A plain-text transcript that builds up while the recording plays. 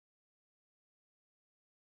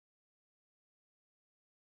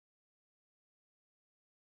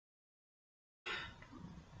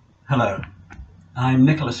Hello, I'm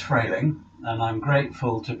Nicholas Frayling, and I'm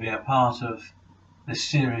grateful to be a part of this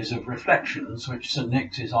series of reflections which St.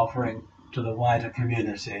 Nick's is offering to the wider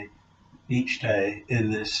community each day in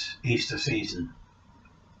this Easter season.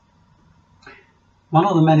 One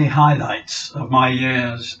of the many highlights of my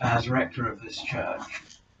years as rector of this church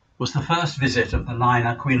was the first visit of the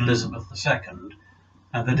liner Queen Elizabeth II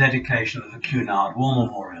and the dedication of the Cunard War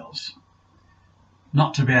Memorials.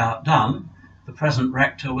 Not to be outdone, the present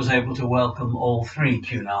rector was able to welcome all three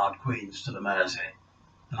Cunard queens to the Mersey,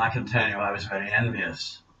 and I can tell you I was very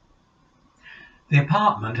envious. The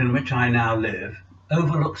apartment in which I now live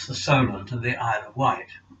overlooks the Solent and the Isle of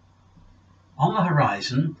Wight. On the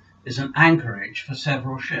horizon is an anchorage for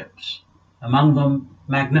several ships, among them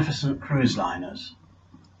magnificent cruise liners.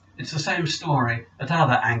 It's the same story at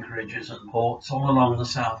other anchorages and ports all along the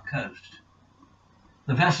south coast.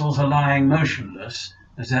 The vessels are lying motionless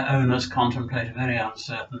as their owners contemplate a very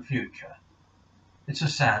uncertain future. It's a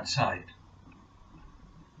sad sight.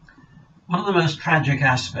 One of the most tragic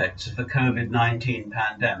aspects of the COVID-19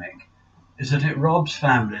 pandemic is that it robs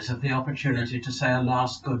families of the opportunity to say a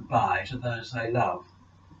last goodbye to those they love.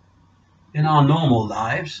 In our normal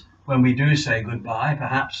lives, when we do say goodbye,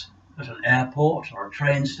 perhaps at an airport or a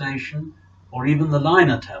train station, or even the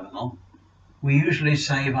liner terminal, we usually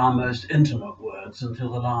save our most intimate words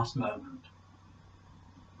until the last moment.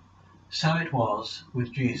 So it was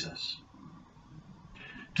with Jesus.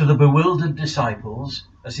 To the bewildered disciples,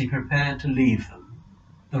 as he prepared to leave them,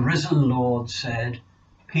 the risen Lord said,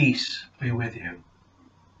 "Peace be with you."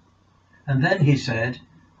 And then he said,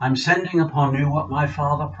 "I'm sending upon you what my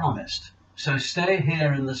Father promised, so stay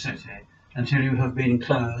here in the city until you have been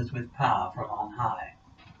clothed with power from on high."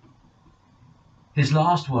 His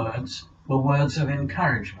last words were words of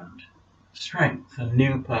encouragement, strength and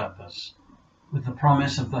new purpose, with the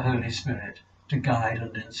promise of the Holy Spirit to guide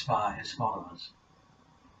and inspire his followers.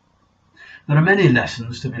 There are many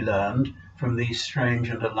lessons to be learned from these strange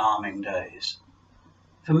and alarming days.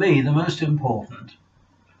 For me, the most important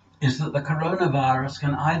is that the coronavirus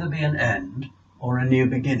can either be an end or a new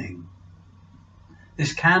beginning.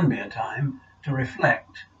 This can be a time to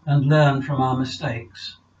reflect and learn from our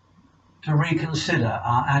mistakes, to reconsider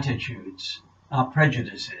our attitudes, our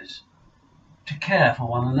prejudices, to care for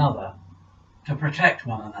one another, to protect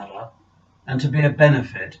one another, and to be a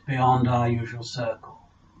benefit beyond our usual circle.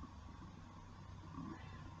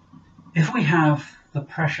 If we have the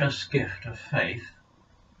precious gift of faith,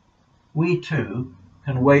 we too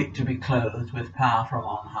can wait to be clothed with power from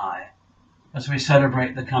on high as we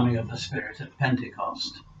celebrate the coming of the Spirit at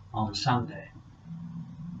Pentecost on Sunday.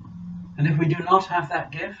 And if we do not have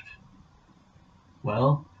that gift,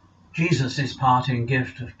 well, Jesus' parting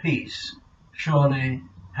gift of peace surely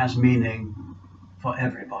has meaning for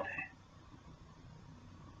everybody.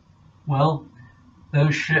 Well,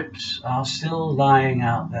 those ships are still lying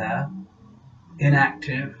out there,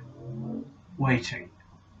 inactive, waiting.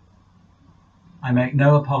 I make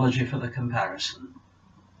no apology for the comparison,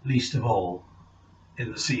 least of all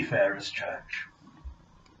in the Seafarers' Church.